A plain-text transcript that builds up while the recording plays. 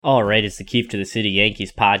All right, it's the Keep to the City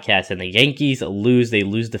Yankees podcast, and the Yankees lose. They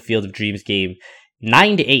lose the Field of Dreams game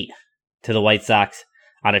 9-8 to the White Sox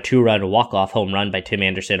on a 2-run walk-off home run by Tim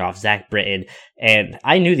Anderson off Zach Britton. And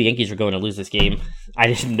I knew the Yankees were going to lose this game.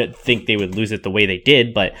 I didn't think they would lose it the way they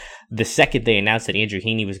did, but the second they announced that Andrew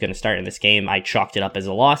Heaney was going to start in this game, I chalked it up as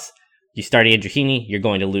a loss. You start Andrew Heaney, you're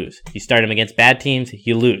going to lose. You start him against bad teams,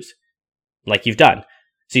 you lose, like you've done.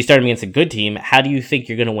 So you start him against a good team, how do you think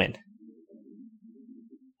you're going to win?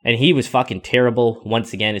 And he was fucking terrible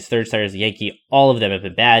once again. His third start as a Yankee, all of them have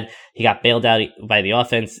been bad. He got bailed out by the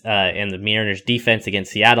offense and the Mariners defense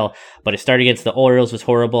against Seattle, but his start against the Orioles was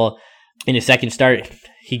horrible. In his second start,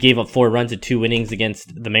 he gave up 4 runs in 2 innings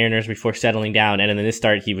against the Mariners before settling down, and in this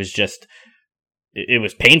start, he was just, it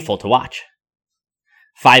was painful to watch.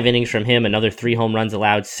 5 innings from him, another 3 home runs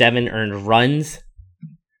allowed, 7 earned runs.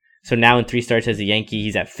 So now in 3 starts as a Yankee,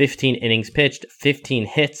 he's at 15 innings pitched, 15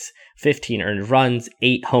 hits, 15 earned runs,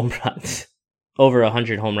 8 home runs. Over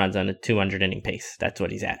 100 home runs on a 200-inning pace. That's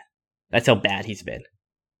what he's at. That's how bad he's been.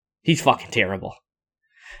 He's fucking terrible.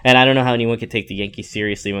 And I don't know how anyone could take the Yankees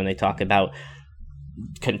seriously when they talk about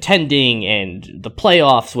contending and the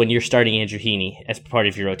playoffs when you're starting Andrew Heaney as part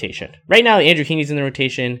of your rotation. Right now, Andrew Heaney's in the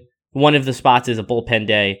rotation. One of the spots is a bullpen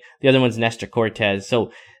day. The other one's Nestor Cortez.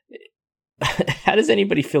 So how does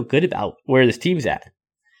anybody feel good about where this team's at?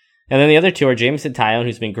 And then the other 2 are Jameson Taillon,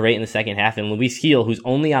 who's been great in the second half, and Luis Gil, who's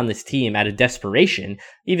only on this team out of desperation,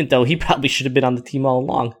 even though he probably should have been on the team all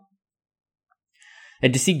along.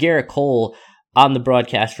 And to see Gerrit Cole on the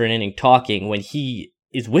broadcast for an inning talking when he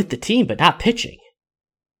is with the team but not pitching.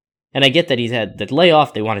 And I get that he's had the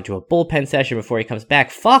layoff, they want to do a bullpen session before he comes back.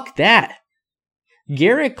 Fuck that!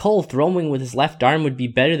 Gerrit Cole throwing with his left arm would be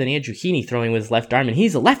better than Andrew Heaney throwing with his left arm, and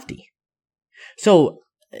he's a lefty. So,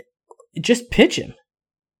 just pitch him.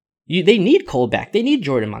 They need Cole back. They need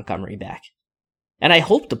Jordan Montgomery back. And I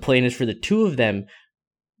hope the plan is for the 2 of them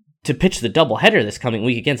to pitch the doubleheader this coming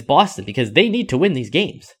week against Boston because they need to win these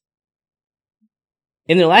games.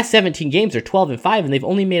 In their last 17 games, they're 12-5, and they've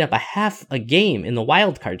only made up a half a game in the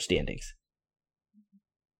wild card standings.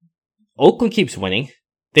 Oakland keeps winning.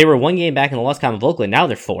 They were 1 game back in the loss column of Oakland. Now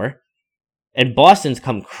they're 4. And Boston's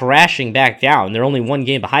come crashing back down. They're only 1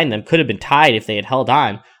 game behind them. Could have been tied if they had held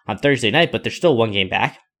on Thursday night, but they're still 1 game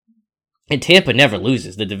back. And Tampa never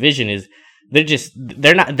loses. The division is,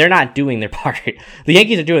 they're not doing their part. The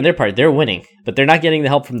Yankees are doing their part. They're winning, but they're not getting the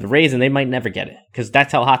help from the Rays, and they might never get it, because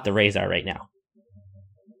that's how hot the Rays are right now.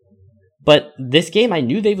 But this game, I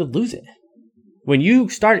knew they would lose it. When you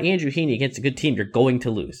start Andrew Heaney against a good team, you're going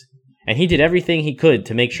to lose. And he did everything he could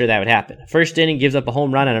to make sure that would happen. First inning, gives up a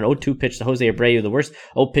home run on an 0-2 pitch to Jose Abreu, the worst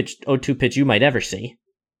 0-2 pitch you might ever see.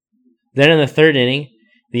 Then in the 3rd inning,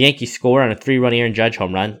 the Yankees score on a 3-run Aaron Judge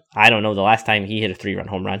home run. I don't know the last time he hit a 3-run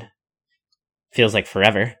home run. Feels like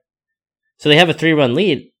forever. So they have a 3-run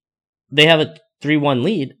lead. They have a 3-1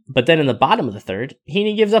 lead, but then in the bottom of the 3rd,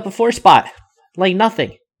 Heaney gives up a 4 spot. Like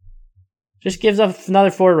nothing. Just gives up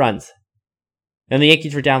another 4 runs. And the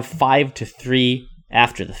Yankees were down 5-3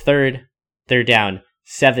 after the 3rd. They're down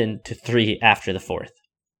 7-3 after the 4th.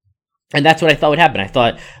 And that's what I thought would happen. I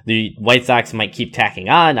thought the White Sox might keep tacking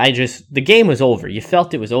on. The game was over. You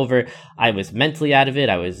felt it was over. I was mentally out of it.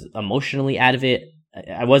 I was emotionally out of it.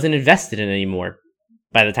 I wasn't invested in it anymore.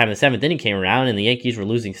 By the time the 7th inning came around and the Yankees were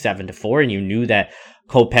losing 7-4, and you knew that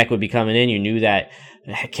Kopech would be coming in, you knew that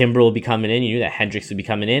Kimbrel would be coming in, you knew that Hendricks would be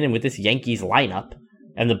coming in, and with this Yankees lineup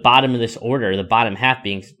and the bottom of this order, the bottom half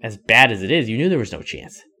being as bad as it is, you knew there was no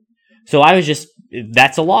chance. So I was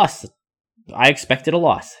that's a loss. I expected a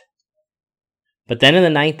loss. But then in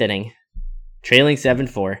the 9th inning, trailing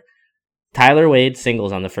 7-4, Tyler Wade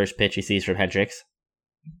singles on the first pitch he sees from Hendricks.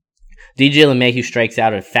 DJ LeMahieu strikes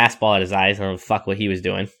out, a fastball at his eyes. I don't know fuck what he was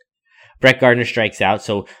doing. Brett Gardner strikes out,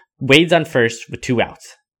 so Wade's on first with 2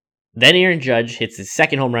 outs. Then Aaron Judge hits his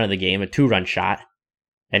 2nd home run of the game, a 2-run shot,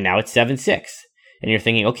 and now it's 7-6. And you're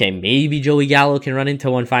thinking, okay, maybe Joey Gallo can run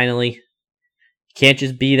into one finally. Can't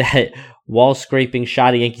just be that wall-scraping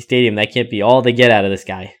shot at Yankee Stadium. That can't be all they get out of this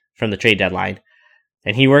guy from the trade deadline.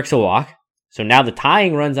 And he works a walk. So now the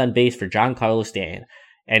tying runs on base for Giancarlo Stanton.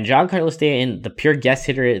 And Giancarlo Stanton, the pure guess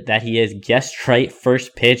hitter that he is, guessed right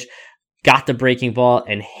first pitch, got the breaking ball,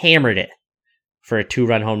 and hammered it for a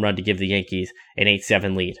 2-run home run to give the Yankees an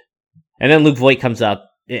 8-7 lead. And then Luke Voit comes up,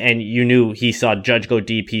 and you knew he saw Judge go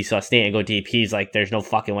deep, he saw Stanton go deep. He's like, there's no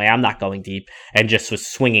fucking way, I'm not going deep. And just was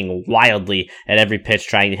swinging wildly at every pitch,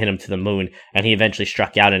 trying to hit him to the moon. And he eventually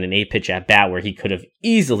struck out in an 8-pitch at-bat where he could have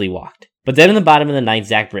easily walked. But then in the bottom of the 9th,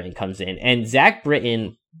 Zach Britton comes in. And Zach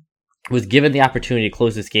Britton was given the opportunity to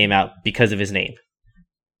close this game out because of his name.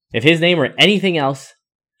 If his name were anything else,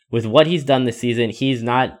 With what he's done this season, he's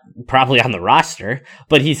not probably on the roster,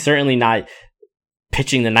 but he's certainly not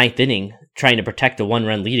pitching the ninth inning trying to protect a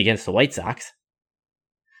 1-run lead against the White Sox.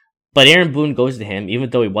 But Aaron Boone goes to him, even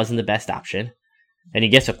though he wasn't the best option, and he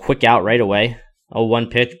gets a quick out right away.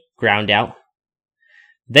 0-1 pitch, ground out.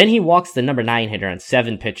 Then he walks the number 9 hitter on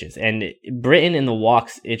 7 pitches. And Britton in the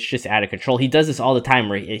walks, it's just out of control. He does this all the time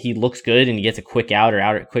where he looks good and he gets a quick out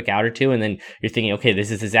or two. And then you're thinking, okay,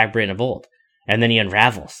 this is the Zach Britton of old. And then he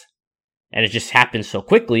unravels. And it just happens so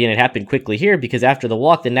quickly. And it happened quickly here because after the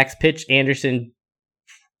walk, the next pitch, Anderson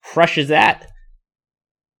crushes that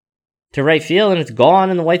to right field. And it's gone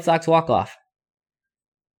and the White Sox walk off.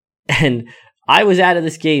 And I was out of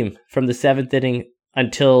this game from the 7th inning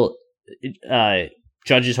until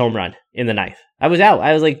Judge's home run in the 9th. I was out.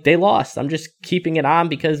 I was like, they lost. I'm just keeping it on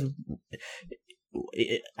because,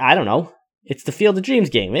 I don't know. It's the Field of Dreams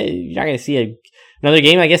game. You're not going to see another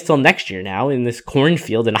game, I guess, till next year now in this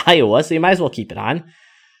cornfield in Iowa, so you might as well keep it on.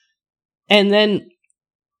 And then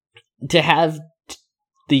to have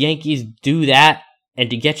the Yankees do that and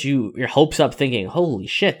to get your hopes up thinking, holy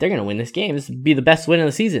shit, they're going to win this game. This would be the best win of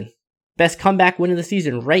the season. Best comeback win of the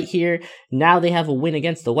season right here. Now they have a win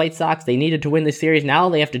against the White Sox. They needed to win this series. Now all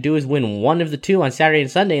they have to do is win one of the two on Saturday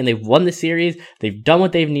and Sunday, and they've won the series. They've done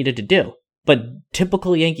what they've needed to do. But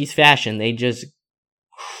typical Yankees fashion, they just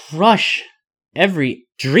crush every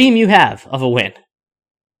dream you have of a win.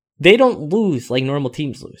 They don't lose like normal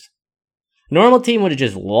teams lose. Normal team would have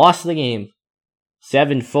just lost the game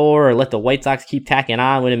 7-4 or let the White Sox keep tacking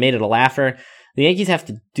on, would have made it a laugher. The Yankees have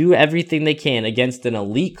to do everything they can against an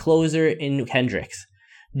elite closer in Hendricks.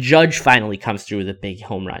 Judge finally comes through with a big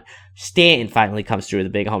home run. Stanton finally comes through with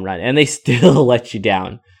a big home run. And they still let you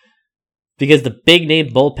down. Because the big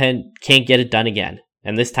name bullpen can't get it done again.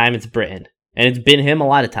 And this time it's Britton. And it's been him a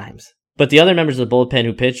lot of times. But the other members of the bullpen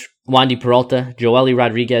who pitched, Wandy Peralta, Joely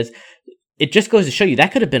Rodriguez, it just goes to show you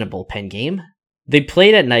that could have been a bullpen game. They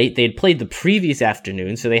played at night. They had played the previous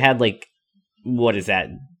afternoon. So they had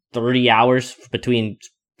 30 hours between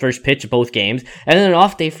first pitch of both games, and then an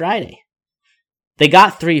off day Friday. They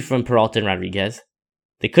got 3 from Peralta and Rodriguez.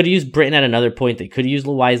 They could have used Britton at another point. They could have used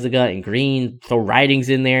Loizaga and Green, throw Ridings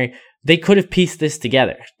in there. They could have pieced this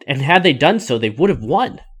together. And had they done so, they would have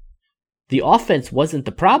won. The offense wasn't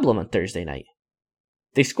the problem on Thursday night.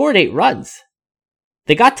 They scored 8 runs.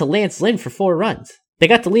 They got to Lance Lynn for 4 runs. They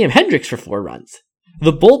got to Liam Hendricks for 4 runs.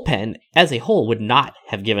 The bullpen, as a whole, would not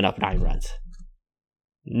have given up 9 runs.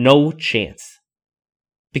 No chance.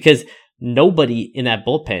 Because nobody in that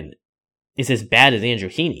bullpen is as bad as Andrew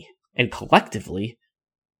Heaney. And collectively,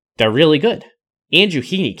 they're really good. Andrew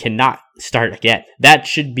Heaney cannot start again. That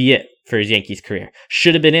should be it for his Yankees career.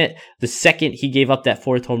 Should have been it the second he gave up that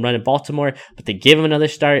 4th home run in Baltimore, but they gave him another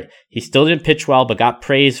start. He still didn't pitch well, but got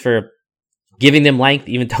praise for giving them length,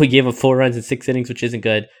 even though he gave up 4 runs in 6 innings, which isn't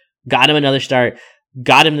good. Got him another start.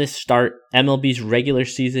 Got him this start, MLB's regular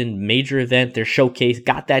season major event, their showcase,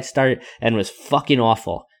 got that start, and was fucking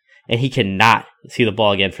awful. And he cannot see the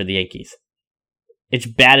ball again for the Yankees. It's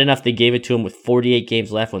bad enough they gave it to him with 48 games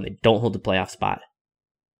left when they don't hold the playoff spot.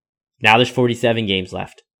 Now there's 47 games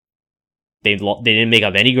left. They didn't make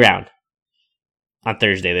up any ground on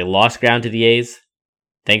Thursday. They lost ground to the A's.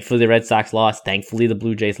 Thankfully the Red Sox lost. Thankfully the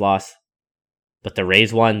Blue Jays lost. But the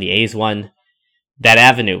Rays won, the A's won. That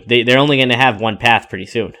avenue, they're only going to have one path pretty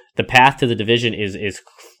soon. The path to the division is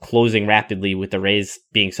closing rapidly with the Rays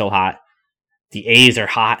being so hot. The A's are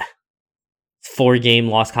hot. 4-game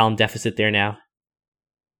loss column deficit there now.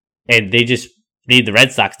 And they just need the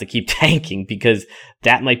Red Sox to keep tanking because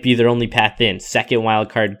that might be their only path in. Second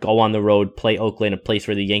wild card, go on the road, play Oakland, a place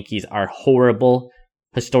where the Yankees are horrible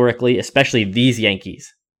historically, especially these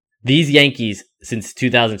Yankees. These Yankees, since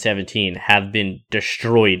 2017, have been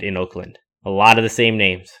destroyed in Oakland. A lot of the same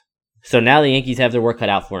names. So now the Yankees have their work cut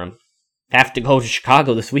out for them. Have to go to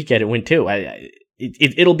Chicago this weekend and win too.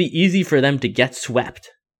 It'll be easy for them to get swept.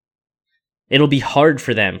 It'll be hard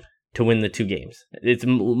for them to win the 2 games. It's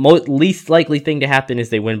least likely thing to happen is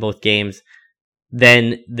they win both games.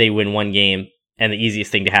 Then they win 1 game. And the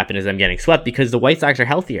easiest thing to happen is them getting swept because the White Sox are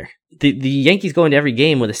healthier. The Yankees go into every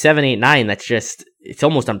game with a 7-8-9 that's just, it's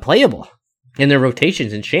almost unplayable. And their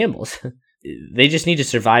rotation's in shambles. They just need to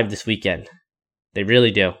survive this weekend. They really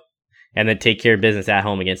do. And then take care of business at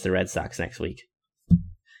home against the Red Sox next week.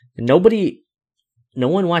 No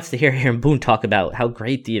one wants to hear Aaron Boone talk about how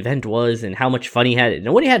great the event was and how much fun he had.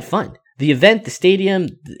 Nobody had fun. The event, the stadium,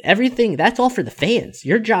 everything, that's all for the fans.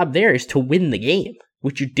 Your job there is to win the game,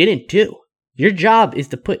 which you didn't do. Your job is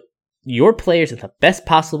to put your players in the best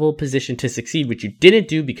possible position to succeed, which you didn't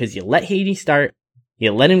do because you let Heaney start.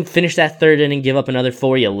 You let him finish that third inning, give up another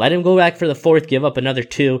 4. You let him go back for the fourth, give up another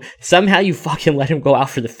 2. Somehow you fucking let him go out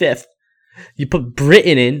for the 5th. You put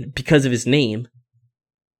Britton in because of his name.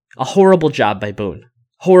 A horrible job by Boone.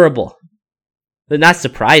 Horrible. But not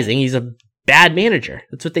surprising. He's a bad manager.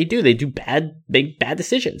 That's what they do. They do big bad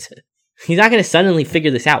decisions. He's not going to suddenly figure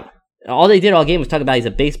this out. All they did all game was talk about he's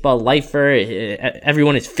a baseball lifer.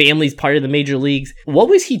 Everyone, his family's part of the major leagues. What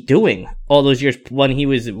was he doing all those years when he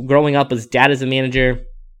was growing up with his dad as a manager?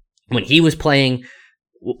 When he was playing,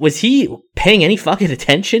 was he paying any fucking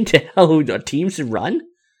attention to how teams run?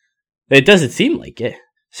 It doesn't seem like it.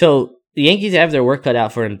 So the Yankees have their work cut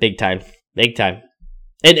out for him big time. Big time.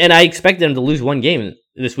 And I expect them to lose one game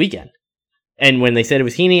this weekend. And when they said it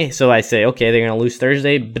was Heaney, so I say, okay, they're going to lose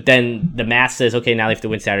Thursday. But then the math says, okay, now they have to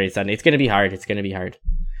win Saturday and Sunday. It's going to be hard. It's going to be hard.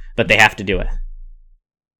 But they have to do it.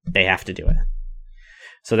 They have to do it.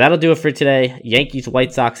 So that'll do it for today. Yankees,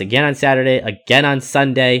 White Sox again on Saturday, again on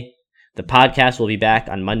Sunday. The podcast will be back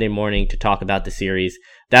on Monday morning to talk about the series.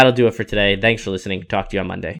 That'll do it for today. Thanks for listening. Talk to you on Monday.